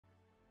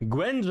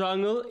Gwen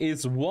jungle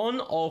is one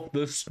of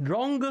the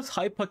strongest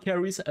hyper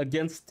carries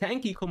against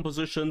tanky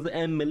compositions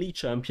and melee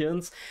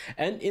champions,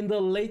 and in the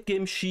late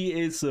game she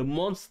is a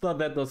monster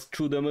that does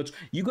true damage.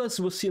 You guys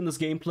will see in this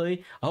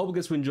gameplay. I hope you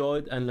guys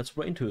enjoyed, and let's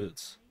right into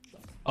it.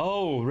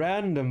 Oh,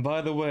 random,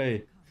 by the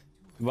way.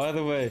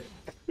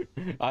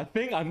 I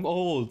think I'm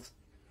old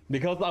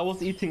because I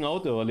was eating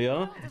out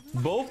earlier.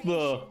 Both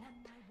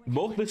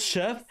the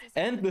chef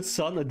and the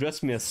son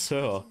addressed me as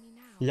sir.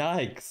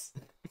 Yikes.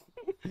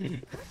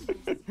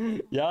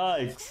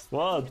 Yikes.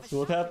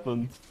 What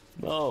happened?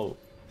 No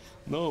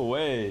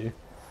way.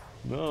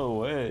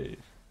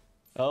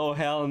 Oh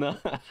hell no.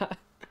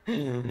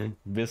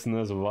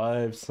 Business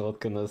vibes, what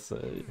can I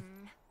say?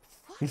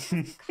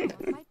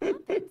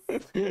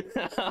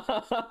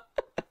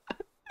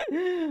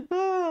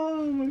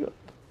 Oh my god.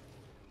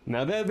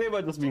 Now they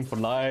were just being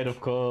polite, of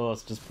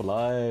course, just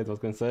polite, what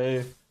can I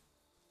say?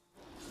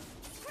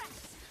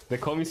 They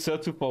call me Sir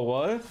too for a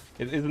while.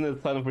 Isn't it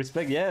a sign of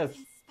respect? Yes.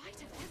 In spite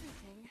of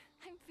everything,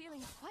 I'm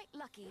feeling quite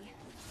lucky.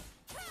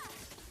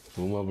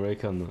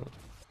 Breaker, no.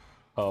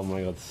 Oh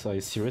my god, are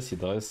you serious? He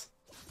dies.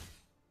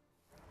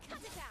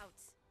 Cut it out.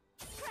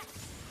 I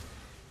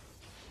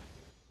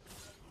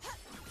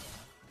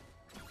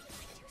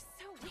do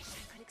so wish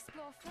I could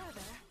explore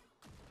further.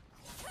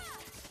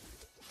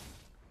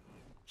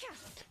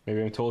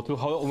 Maybe I'm told to.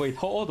 Wait,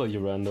 how old are you,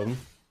 random?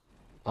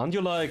 Aren't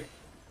you like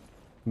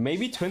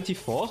maybe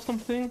 24 or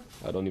something?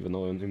 I don't even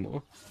know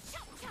anymore.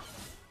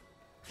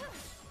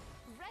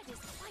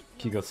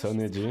 Giga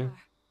energy.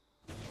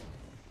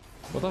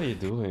 What are you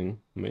doing,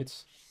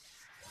 mates?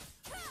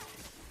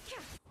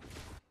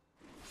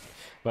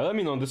 Well, I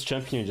mean, on this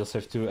champion you just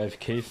have to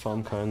AFK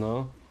farm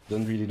kinda.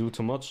 Don't really do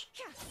too much.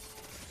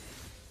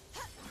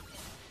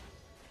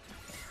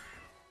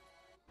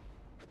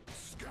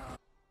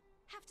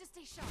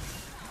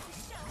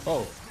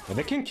 Oh,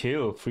 they can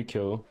kill. Free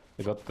kill.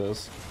 They got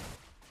this.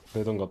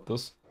 They don't got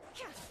this.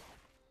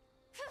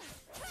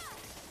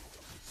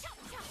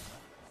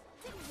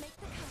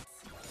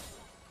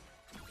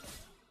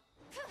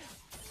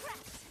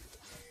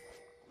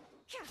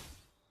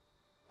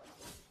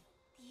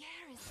 The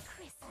air is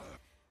crisp,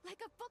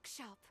 like a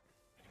bookshop.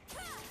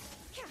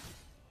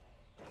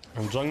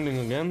 I'm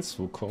jungling against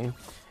Wukong.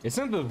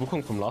 Isn't the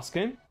Wukong from last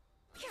game?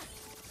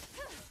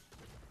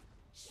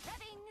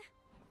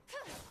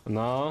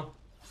 Nah.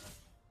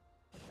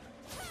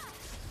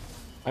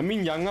 I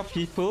mean, younger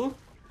people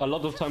a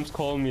lot of times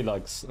call me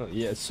like,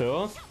 yeah,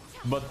 sir.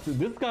 But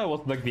this guy was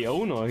like the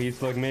owner.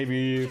 He's like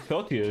maybe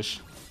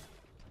 30-ish.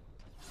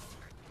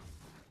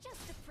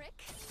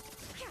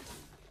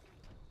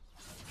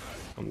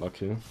 I'm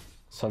lucky.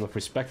 Sign of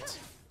respect.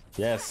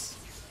 Yes.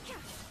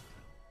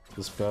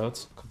 This bird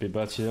could be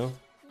bad here.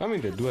 I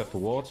mean, they do have a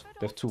ward.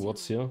 They have 2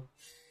 wards here.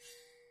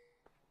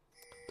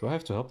 Do I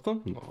have to help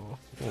them? No.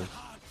 Oh.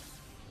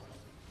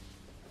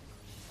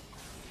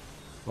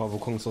 Oh,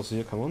 Wukong is also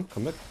here. Come on,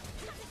 come back.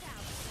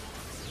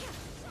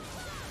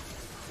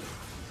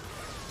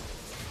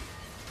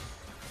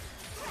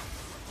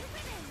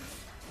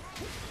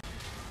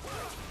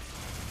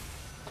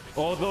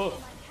 Oh,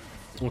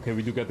 the... Okay,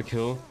 we do get the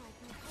kill.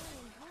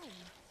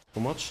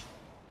 How much?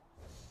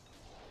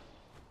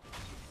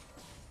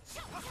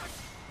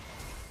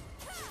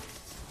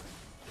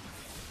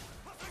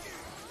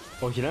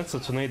 Oh, he lands a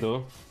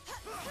tornado.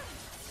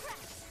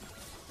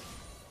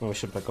 Oh, we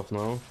should back off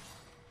now.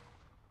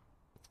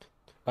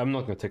 I'm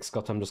not gonna take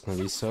Scott, I'm just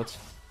gonna reset.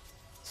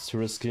 It's too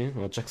risky.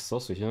 Oh, Jax is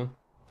also here.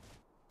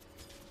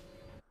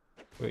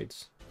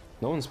 Wait.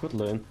 No one's mid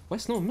lane. Why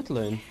is no one mid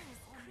lane?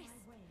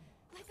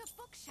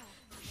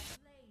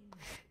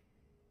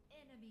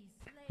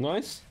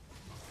 Nice.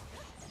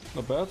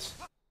 Not bad.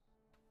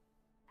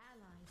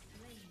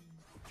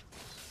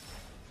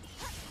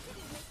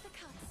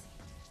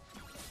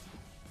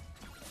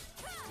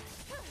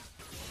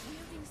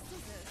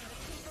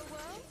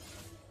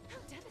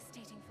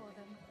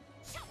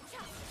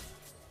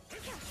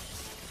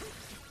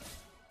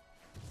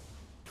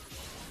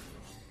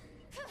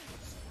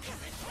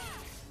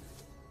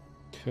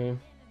 Okay.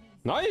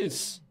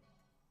 Nice!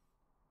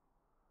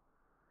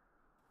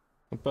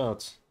 Not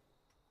bad.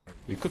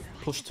 We could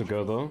push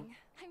together.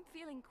 I'm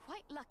feeling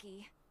quite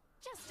lucky.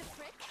 Just a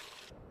prick.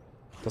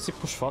 Does he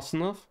push fast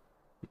enough?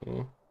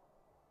 No.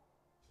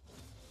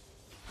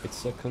 8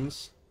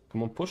 seconds.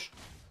 Come on, push.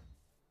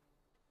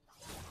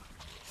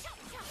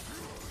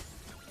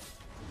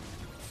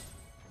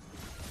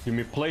 Give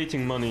me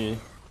plating money.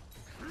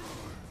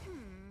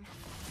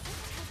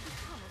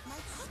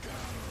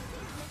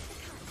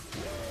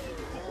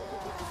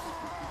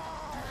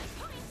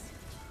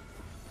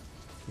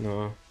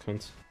 No,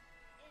 can't.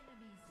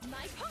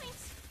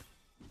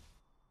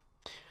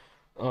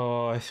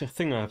 Oh, I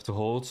think I have to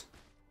hold.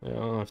 Yeah,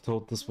 I have to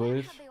hold this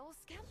wave.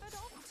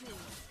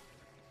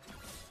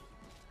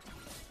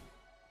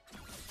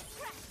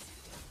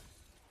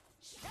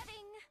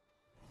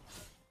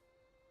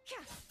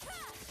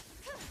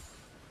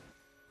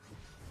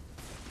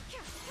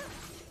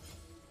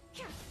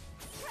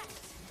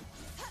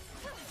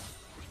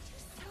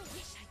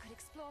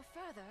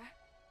 Further.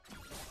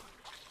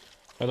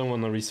 I don't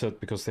want to reset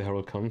because the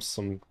Herald comes,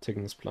 so I'm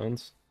taking this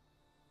plant.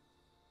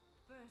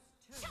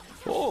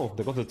 Oh,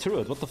 they got the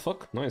turret, what the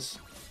fuck? Nice.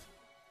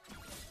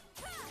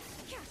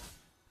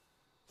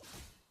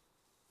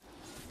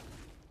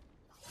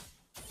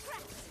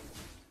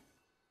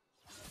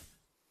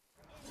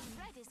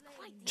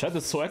 Chat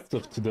is so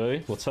active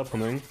today, what's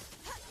happening?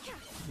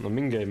 I'm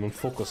in-game, I'm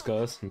focused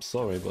guys, I'm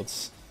sorry,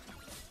 but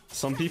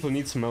some people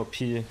need some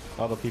LP,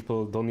 other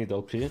people don't need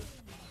LP.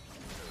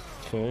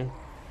 Okay.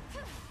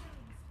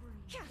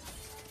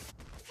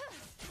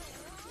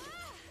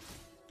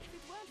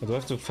 Do I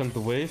have to defend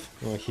the wave?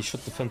 He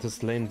should defend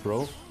his lane,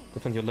 bro.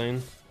 Defend your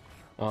lane.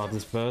 Ah,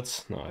 this bird.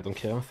 No, I don't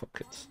care,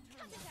 fuck it.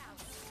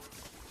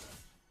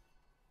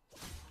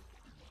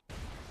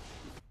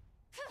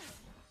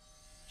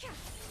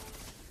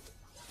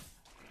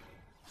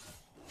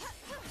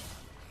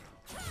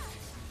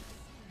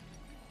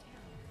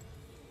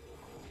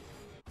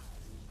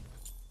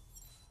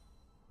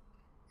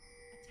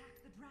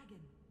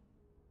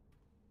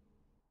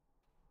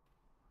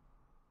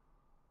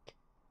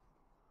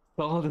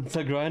 Paladins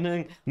are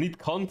grinding. Need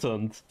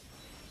content.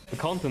 The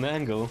content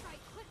angle.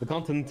 The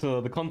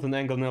content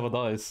angle never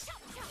dies.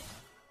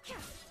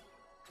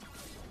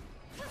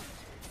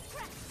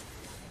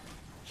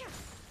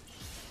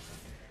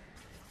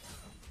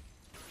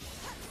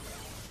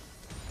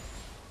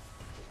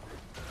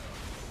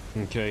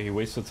 Okay, he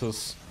wasted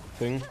his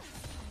thing.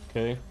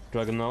 Okay,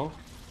 dragon now.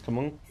 Come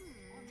on.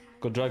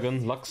 Go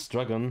dragon, Lux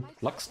dragon,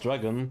 Lux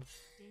dragon.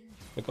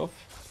 Back off.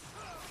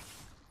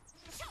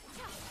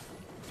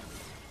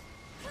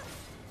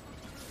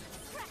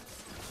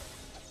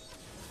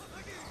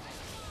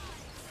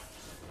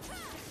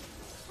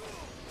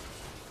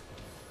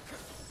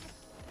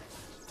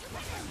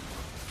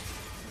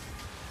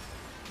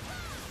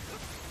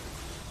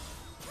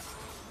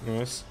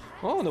 Nice.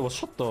 Oh, there was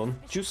shot down.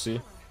 Juicy.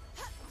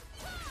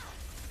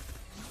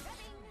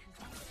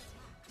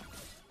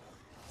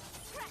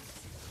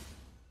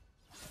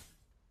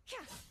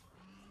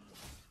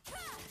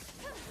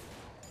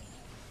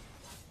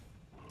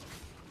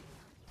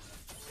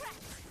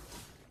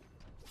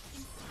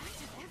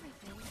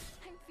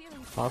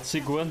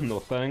 Artsy Gwen, no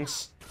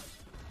thanks.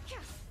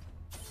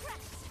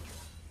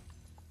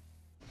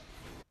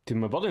 Dude,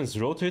 my bot lane is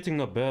rotating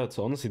not bad.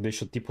 Honestly, they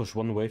should push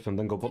one wave and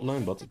then go bot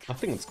line, but I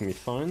think it's gonna be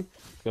fine.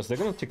 Because they're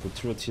gonna take the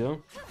turret here.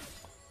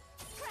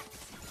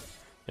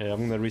 Yeah,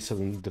 I'm gonna reset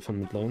and defend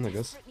mid lane, I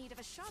guess.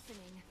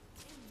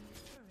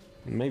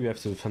 Maybe I have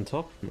to defend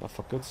top. Ah,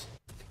 fuck it.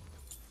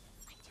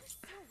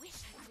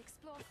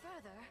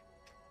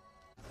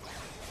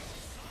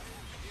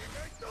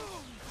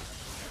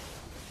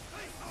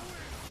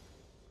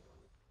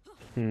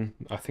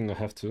 I think I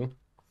have to,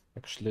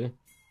 actually.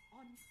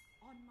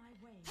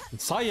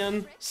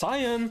 Cyan!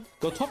 Cyan!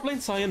 Go top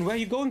lane, Cyan! Where are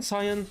you going,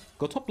 Cyan?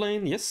 Go top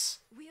lane, yes!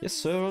 Yes,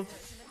 sir!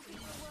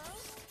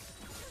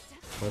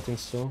 I think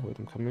so. Wait,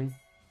 I'm coming.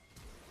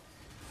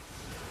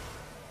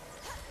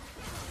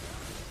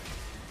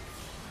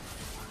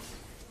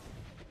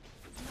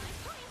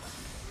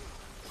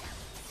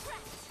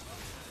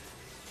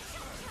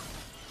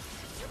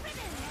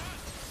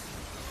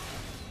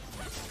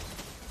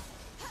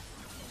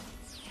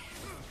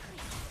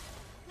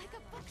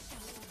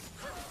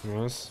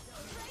 Nice.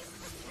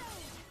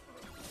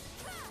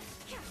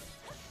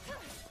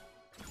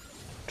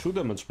 True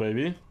damage,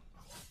 baby.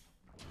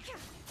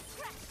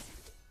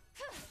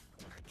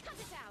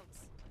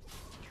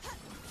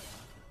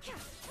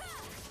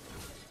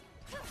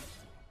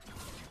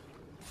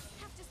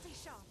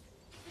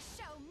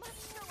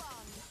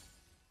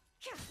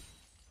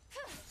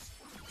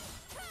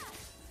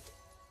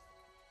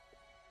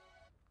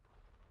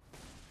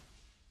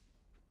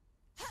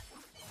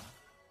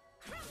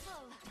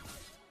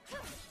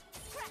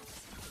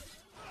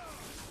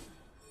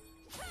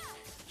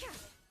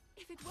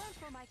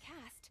 My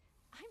cast,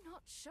 I'm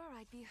not sure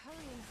I'd be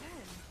hurrying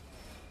home.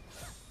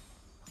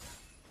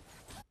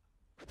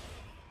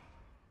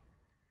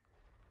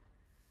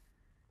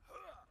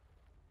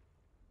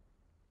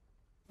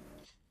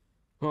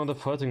 Oh, they're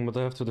fighting, but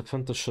I have to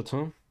defend the shit,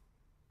 huh?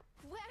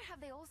 Where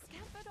have they all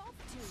scampered off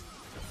to?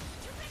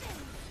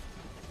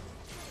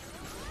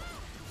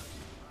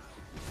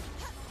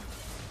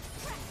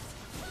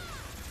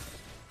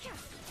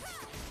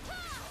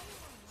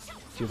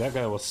 Dude, that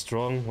guy was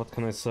strong, what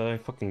can I say?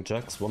 Fucking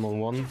Jax,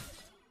 one-on-one.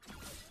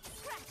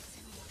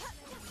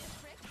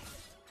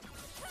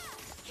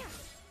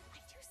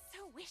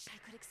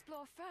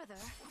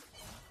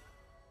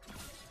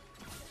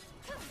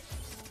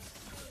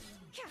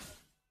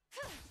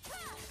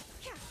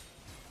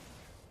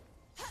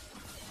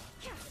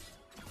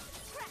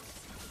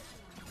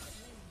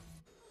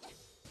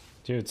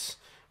 Dude,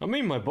 I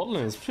mean my bot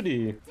lane is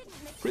pretty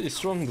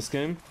strong this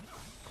game.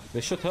 They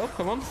should help,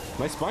 come on.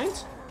 Nice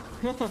bind.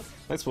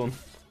 Nice one.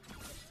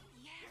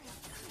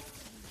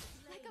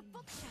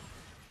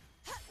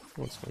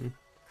 What's fine.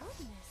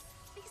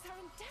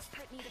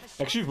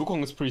 Actually,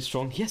 Wukong is pretty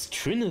strong. He has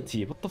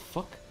Trinity, what the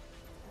fuck?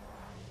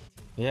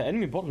 Yeah,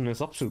 enemy bot lane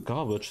is absolute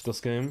garbage this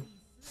game.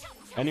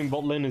 Enemy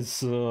bot lane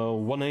is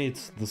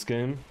 1-8 this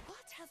game.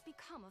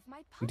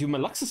 right path. Dude, my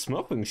Lux is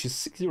smurfing. She's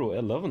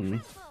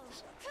 6011.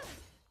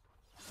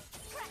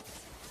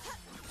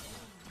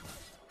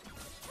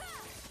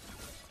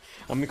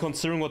 I mean,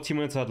 considering what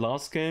teammates had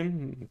last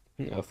game,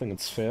 I think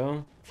it's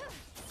fair.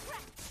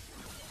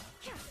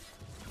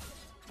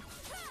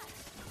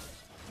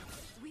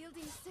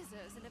 Wielding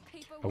scissors and a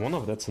paper I wonder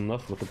if that's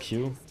enough with the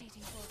Q.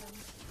 devastating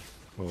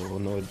for them. Oh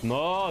no, it's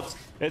not!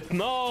 It's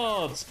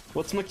not!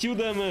 What's my Q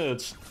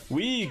damage?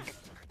 Weak!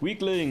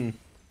 Weakling!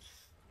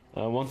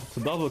 I wanted to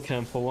double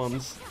camp for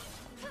once.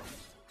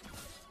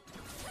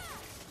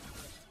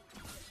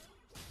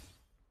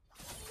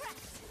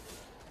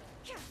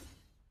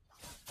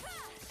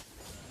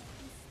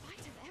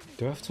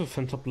 Do I have to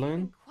defend top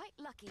lane? Quite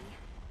lucky.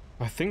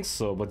 I think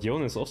so, but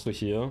Yone is also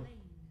here.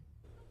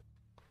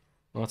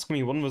 Oh, it's gonna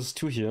be 1 versus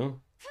 2 here.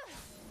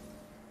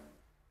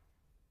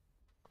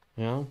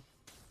 Yeah.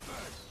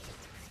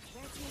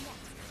 Where to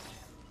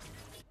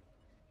next?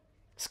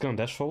 He's gonna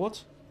dash forward?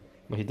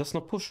 No, he does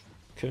not push.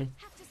 Okay.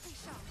 Have to stay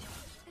sharp.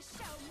 The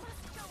show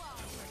must go on.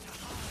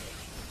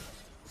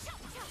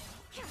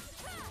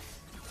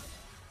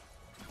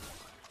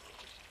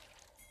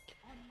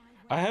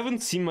 I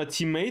haven't seen my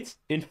teammate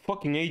in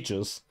fucking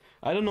ages.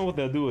 I don't know what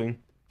they're doing.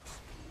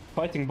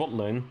 Fighting bot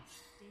lane.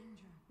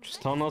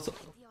 Just town us. The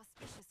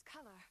auspicious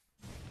color.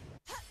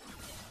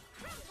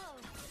 Crumple.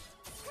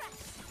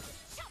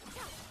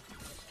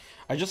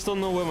 I just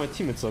don't know where my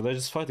teammates are. They're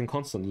just fighting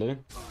constantly.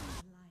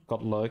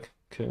 Godlike.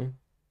 Okay.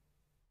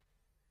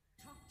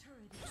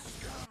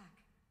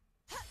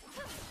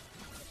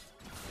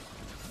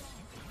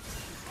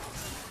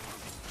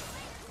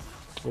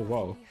 Oh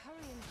wow. We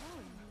hurry and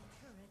hurry.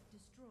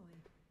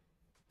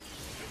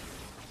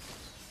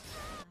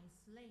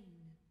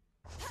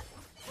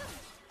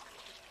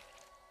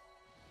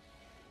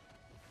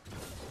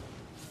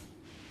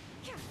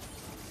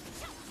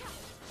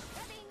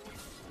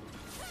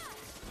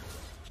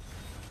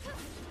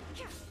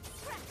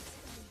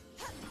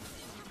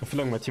 I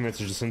feel like my teammates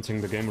are just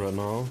hinting the game right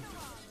now.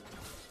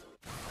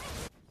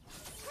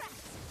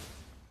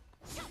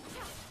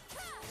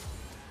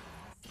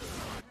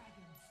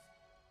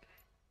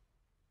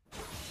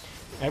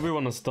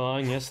 Everyone is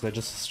dying, yes, they're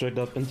just straight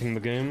up inting the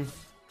game.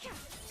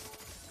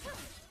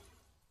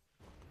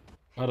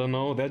 I don't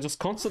know, they're just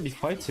constantly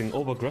fighting,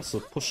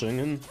 over-aggressive, pushing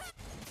in.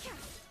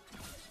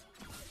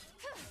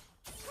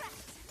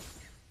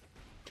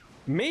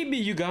 Maybe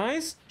you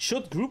guys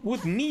should group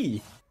with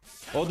me!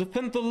 Or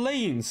defend the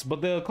lanes,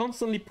 but they're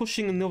constantly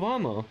pushing in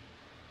Nirvana.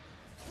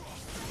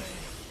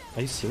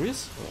 Are you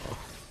serious?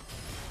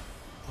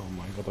 Oh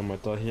my god, I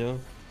might die here.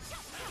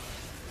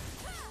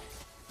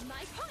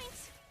 My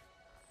point.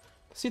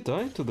 Does he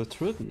die to the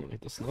turret? No, he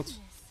does not.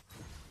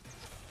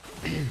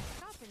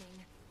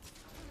 Sharpening.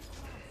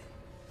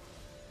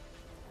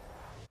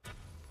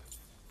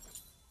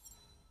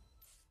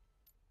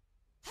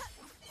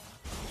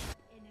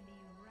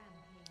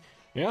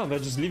 Yeah, they're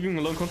just leaving him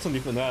alone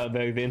constantly. Nah,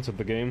 they entered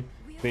the game.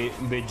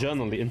 They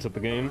generally entered the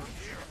game.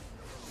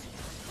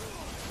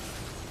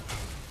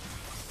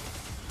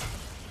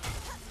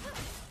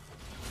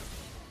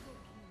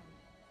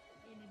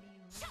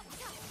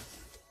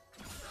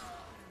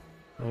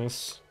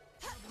 Nice.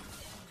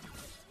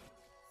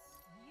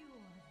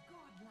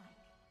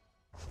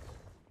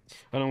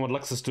 I don't know what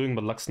Lux is doing,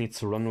 but Lux needs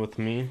to run with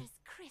me. Is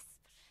crisp,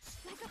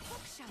 like a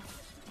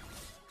bookshelf.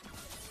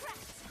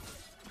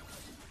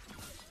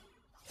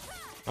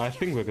 I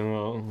think we're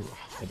gonna...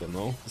 I don't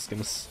know. This game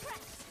is...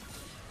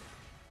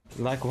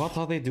 Like, what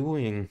are they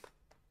doing?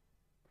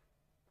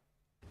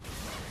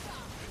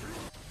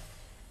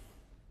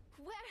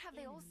 Where have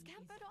they all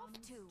scampered off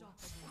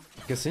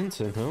to? Guess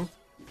into, huh?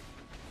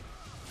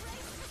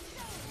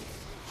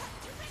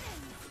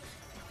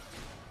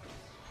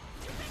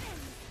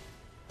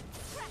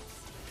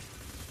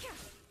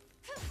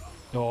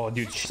 Oh,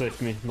 dude, she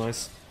saved me.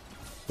 Nice.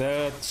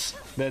 That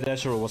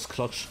Asher was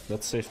clutch.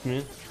 That saved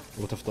me. I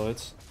would have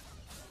died.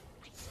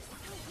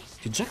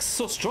 Dude, Jack's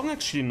so strong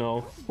actually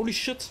now. Holy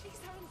shit.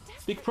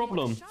 Big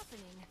problem.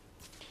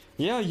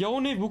 Yeah,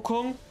 Yone,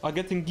 Wukong are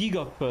getting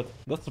giga fed.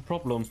 That's the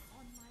problem.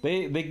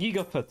 They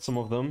giga fed some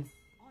of them.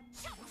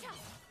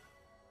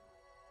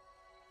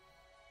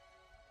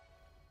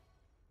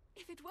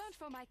 If it weren't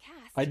for my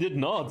cast, I did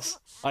not.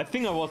 I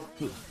think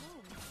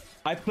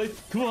I played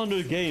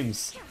 200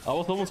 games. I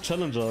was almost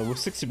challenger with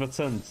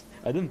 60%.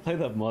 I didn't play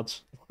that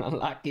much.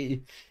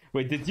 Unlucky.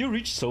 Wait, did you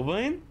reach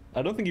Sovine?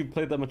 I don't think you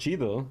played that much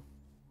either.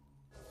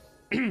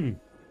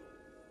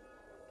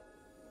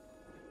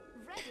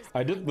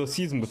 I did the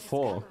season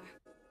before.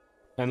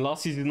 And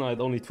last season I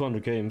had only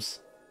 200 games.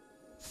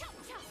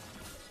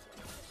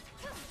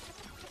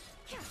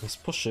 He's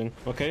pushing.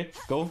 Okay,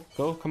 go,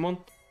 come on.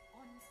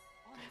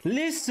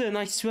 Listen,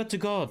 I swear to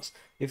God.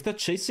 If they're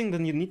chasing,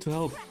 then you need to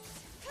help.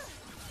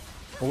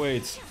 Oh,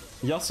 wait,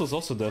 Yasuo's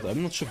also dead.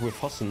 I'm not sure if we're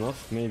fast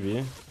enough,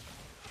 maybe.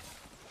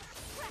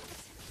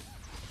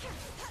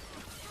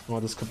 Oh,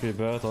 this could be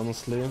bad,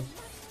 honestly.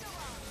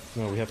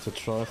 No, we have to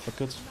try,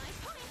 fuck it.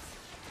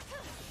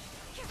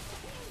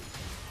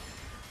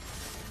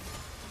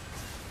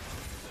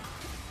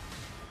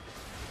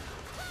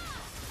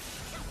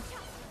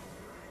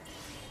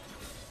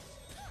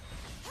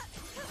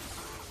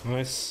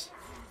 Nice.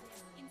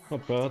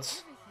 Not bad.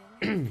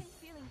 Feeling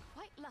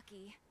quite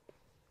lucky.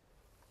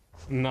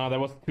 Nah, that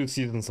was 2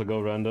 seasons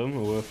ago,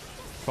 random. With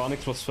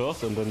Phoenix was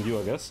first and then you,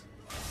 I guess.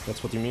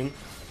 That's what you mean.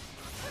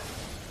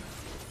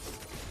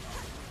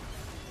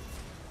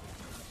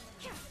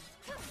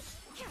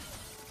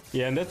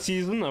 Yeah, in that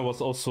season I was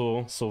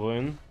also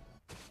Sovereign.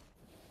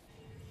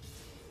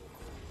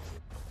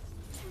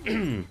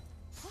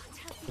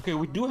 Okay,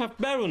 we do have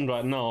Baron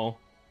right now,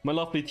 my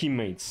lovely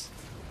teammates.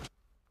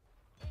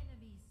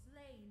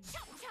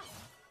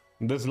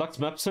 This Lux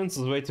map sense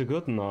is way too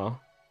good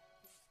now.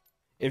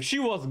 If she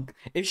was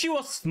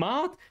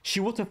smart,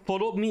 she would have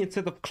followed me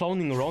instead of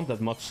clowning around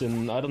that much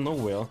in I don't know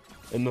where,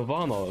 in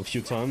Nirvana a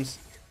few times.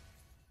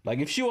 Like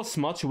if she was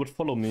smart, she would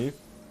follow me,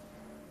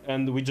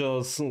 and we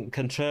just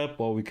can trap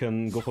or we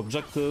can go for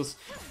objectives.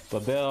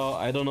 But there,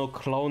 I don't know,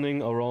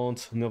 clowning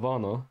around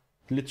Nirvana,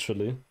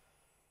 literally.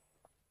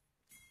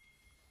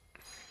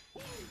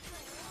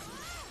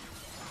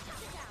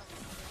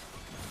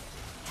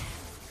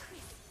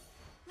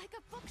 Like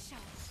a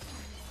bookshelf.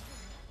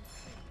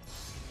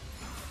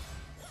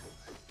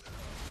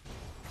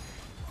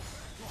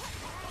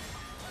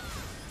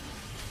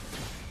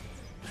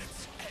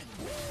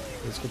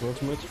 Let's get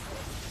ultimate.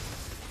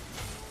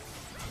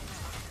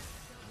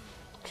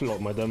 Kill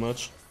out my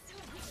damage.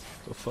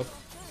 The fuck?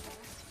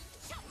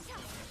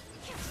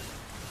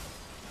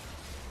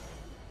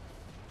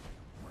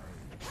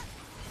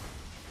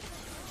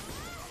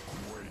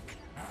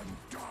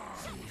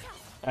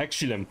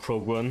 Actually, I'm pro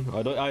Gwen.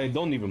 I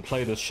don't even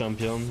play this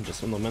champion.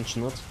 Just wanna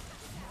mention it.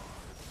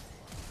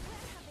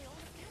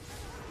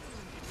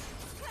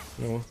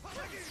 No.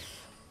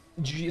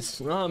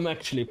 Jeez, I'm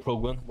actually pro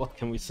Gwen. What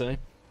can we say?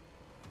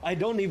 I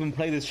don't even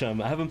play this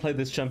champion. I haven't played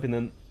this champion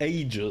in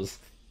ages.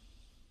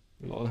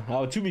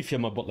 To be fair,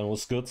 my bot lane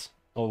was good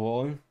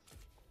overall.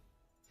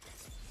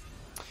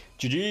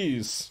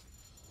 GG's.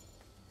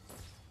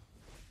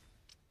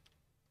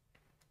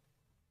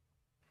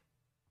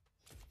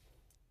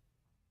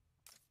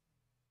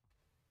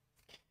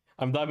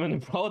 I'm diamond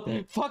and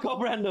proud. Fuck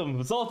off,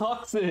 random. So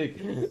toxic.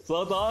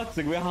 So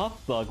toxic. We're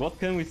half stuck. What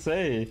can we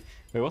say?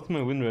 Wait, what's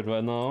my win rate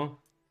right now?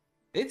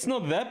 It's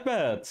not that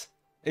bad.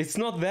 It's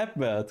not that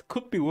bad.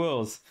 Could be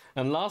worse.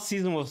 And last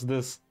season was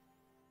this.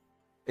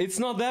 It's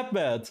not that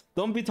bad.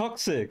 Don't be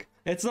toxic.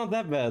 It's not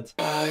that bad.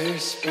 Fire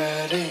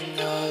spreading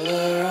all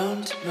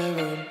around my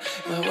room.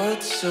 My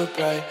world's so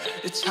bright,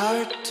 it's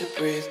hard to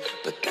breathe,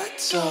 but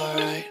that's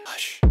alright.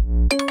 Hush.